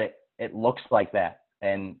cup, but it looks like that.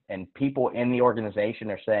 And people in the organization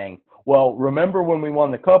are saying, well, remember when we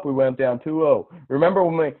won the cup, we went down 2-0.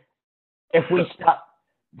 Remember if we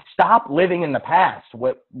stop living in the past,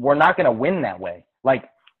 we're not going to win that way.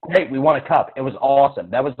 Great, we won a cup. It was awesome.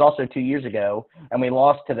 That was also 2 years ago, and we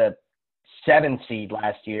lost to the 7 seed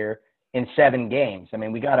last year in 7 games. I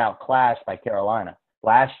mean, we got outclassed by Carolina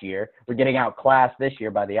last year. We're getting outclassed this year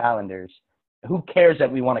by the Islanders. Who cares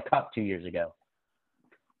that we won a cup 2 years ago?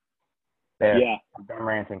 There. Yeah. I'm done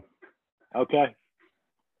ranting. Okay.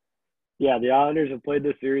 Yeah, the Islanders have played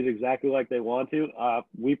this series exactly like they want to.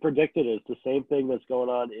 We predicted it. It's the same thing that's going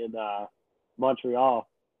on in Montreal,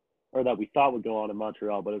 or that we thought would go on in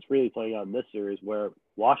Montreal, but it's really playing out in this series where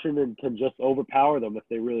Washington can just overpower them if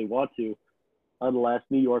they really want to, unless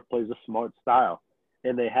New York plays a smart style.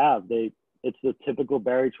 And they have. It's the typical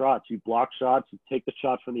Barry Trotz. You block shots, you take the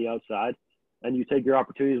shots from the outside, and you take your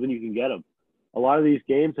opportunities when you can get them. A lot of these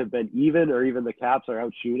games have been even, or even the Caps are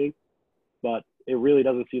out shooting, but it really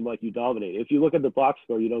doesn't seem like you dominate. If you look at the box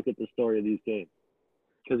score, you don't get the story of these games,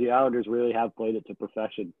 because the Islanders really have played it to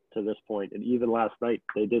perfection to this point. And even last night,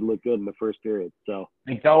 they did look good in the first period. So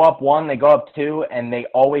they go up 1, they go up 2, and they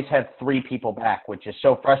always have 3 people back, which is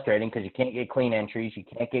so frustrating because you can't get clean entries, you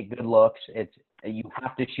can't get good looks. You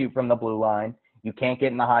have to shoot from the blue line. You can't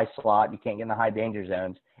get in the high slot. You can't get in the high danger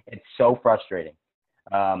zones. It's so frustrating.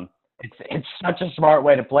 It's such a smart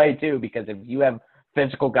way to play too, because if you have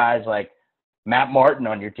physical guys like Matt Martin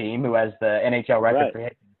on your team, who has the NHL record for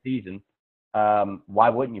hits in the season, why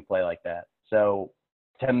wouldn't you play like that? So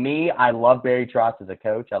to me, I love Barry Trotz as a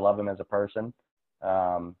coach. I love him as a person.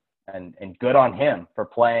 And good on him for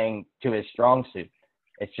playing to his strong suit.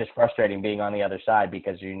 It's just frustrating being on the other side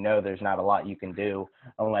because there's not a lot you can do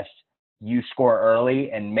unless you score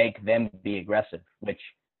early and make them be aggressive, which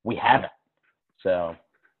we haven't. So.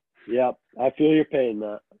 Yeah, I feel your pain,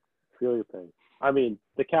 Matt. I feel your pain. I mean,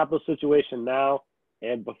 the Capitals situation now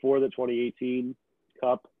and before the 2018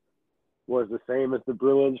 Cup was the same as the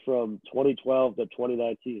Bruins from 2012 to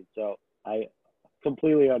 2019. So I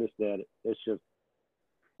completely understand it. It's just,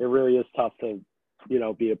 it really is tough to,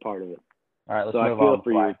 be a part of it. All right, let's So I move feel on.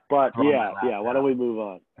 for you. But throw my yeah, laptop. why don't we move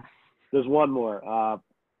on? There's one more.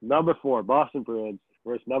 Number 4, Boston Bruins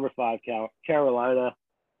versus number 5, Carolina.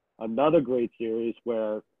 Another great series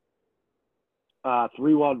where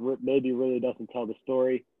 3-1 maybe really doesn't tell the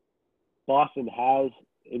story. Boston has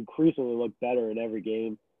increasingly looked better in every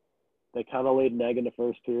game. They kind of laid an egg in the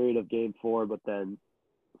first period of Game 4, but then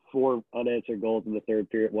 4 unanswered goals in the third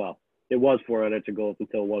period. Well, it was 4 unanswered goals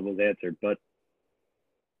until one was answered, but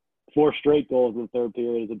 4 straight goals in the third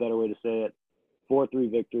period is a better way to say it.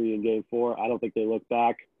 4-3 victory in Game 4. I don't think they look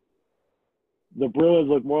back. The Bruins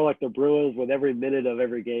look more like the Bruins with every minute of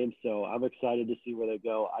every game, so I'm excited to see where they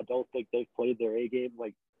go. I don't think they've played their A game,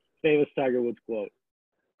 like famous Tiger Woods quote.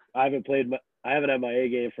 I haven't had my A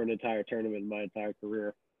game for an entire tournament in my entire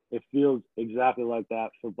career. It feels exactly like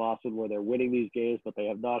that for Boston, where they're winning these games, but they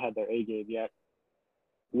have not had their A game yet,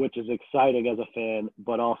 which is exciting as a fan,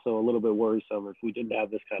 but also a little bit worrisome. If we didn't have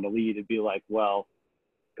this kind of lead, it'd be like, well,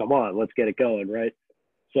 come on, let's get it going, right?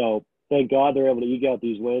 So thank God they're able to eke out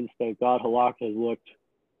these wins. Thank God Halak has looked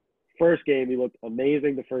 – first game, he looked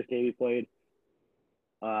amazing the first game he played.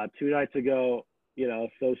 2 nights ago,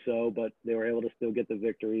 so-so, but they were able to still get the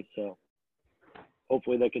victory. So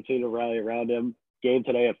hopefully they continue to rally around him. Game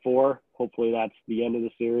today at 4. Hopefully that's the end of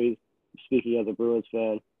the series, speaking as a Bruins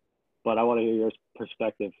fan. But I want to hear your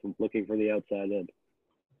perspective from looking from the outside in.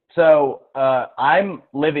 So I'm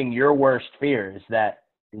living your worst fears that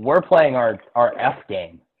we're playing our F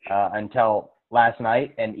game until last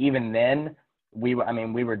night, and even then we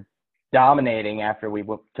were dominating after we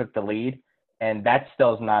took the lead, and that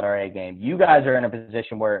still is not our A game. You guys are in a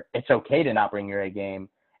position where it's okay to not bring your A game,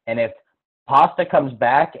 and if Pasta comes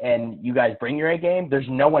back and you guys bring your A game, there's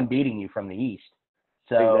no one beating you from the East.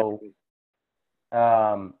 So Exactly.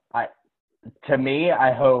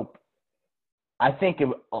 I think it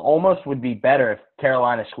almost would be better if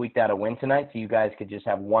Carolina squeaked out a win tonight, so you guys could just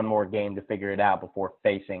have one more game to figure it out before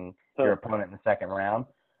facing your opponent in the second round.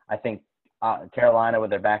 I think Carolina, with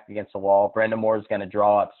their back against the wall, Brendan Moore is going to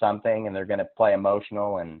draw up something, and they're going to play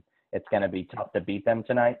emotional, and it's going to be tough to beat them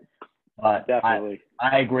tonight. But Definitely.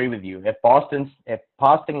 I agree with you. If Boston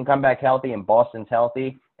can come back healthy and Boston's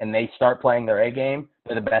healthy and they start playing their A game,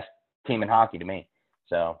 they're the best team in hockey to me.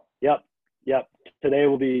 So. Yep. Today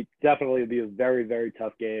will definitely be a very, very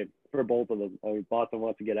tough game for both of them. I mean, Boston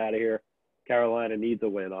wants to get out of here. Carolina needs a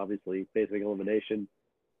win, obviously, facing elimination.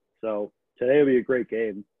 So today will be a great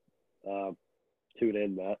game. Tune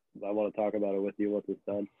in, Matt. I want to talk about it with you once it's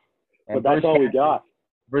done. And but that's all we got.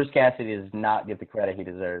 Bruce Cassidy does not get the credit he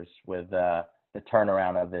deserves with the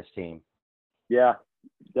turnaround of this team. Yeah.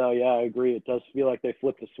 No, yeah, I agree. It does feel like they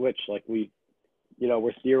flipped the switch. Like we're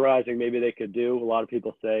theorizing maybe they could do. A lot of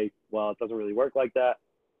people say, well, it doesn't really work like that.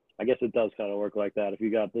 I guess it does kind of work like that if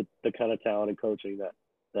you got the kind of talent and coaching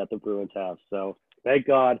that the Bruins have. So thank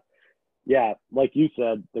God. Yeah, like you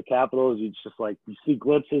said, the Capitals, you see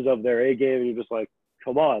glimpses of their A game and you're just like,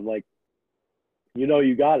 come on, like,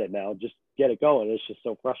 you got it now. Just get it going. It's just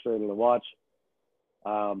so frustrating to watch.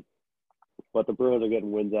 But the Bruins are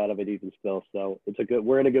getting wins out of it even still. So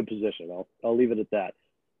we're in a good position. I'll leave it at that.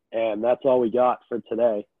 And that's all we got for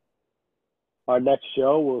today. Our next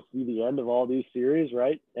show, we'll see the end of all these series,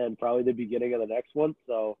 right? And probably the beginning of the next one.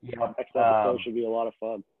 So next episode should be a lot of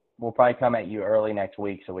fun. We'll probably come at you early next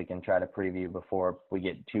week so we can try to preview before we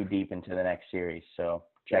get too deep into the next series. So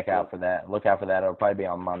check out for that. Look out for that. It'll probably be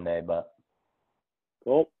on Monday, but.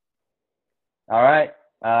 Cool. All right.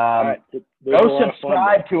 All right. Go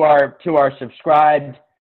subscribe to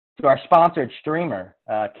our sponsored streamer,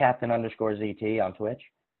 Captain_ZT on Twitch.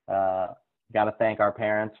 Got to thank our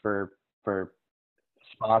parents for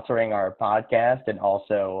sponsoring our podcast and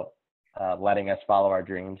also letting us follow our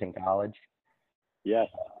dreams in college. Yes,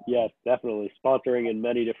 definitely. Sponsoring in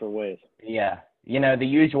many different ways. Yeah. The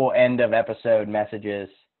usual end of episode messages.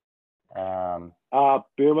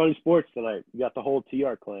 Beer Money Sports tonight. You got the whole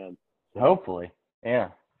TR clan. Hopefully. Yeah.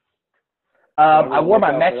 I wore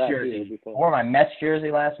my Mets jersey. I wore my Mets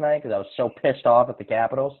jersey last night because I was so pissed off at the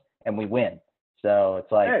Capitals, and we win. So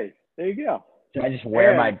it's like, hey, there you go. I just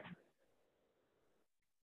wear my.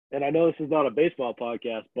 And I know this is not a baseball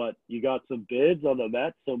podcast, but you got some bids on the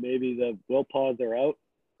Mets, so maybe the Will Ponds are out.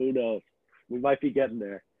 Who knows? We might be getting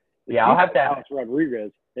there. I'll have to. Alex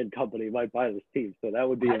Rodriguez and company might buy this team, so that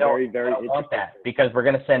would be very, very interesting. I want that because we're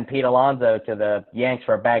going to send Pete Alonso to the Yanks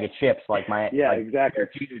for a bag of chips, exactly.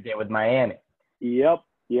 Peter did with Miami. Yep,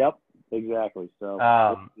 exactly. So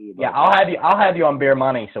I'll have you on Beer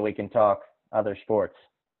Money so we can talk other sports.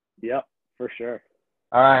 Yep, for sure.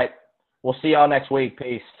 All right. We'll see y'all next week.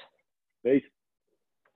 Peace. Peace.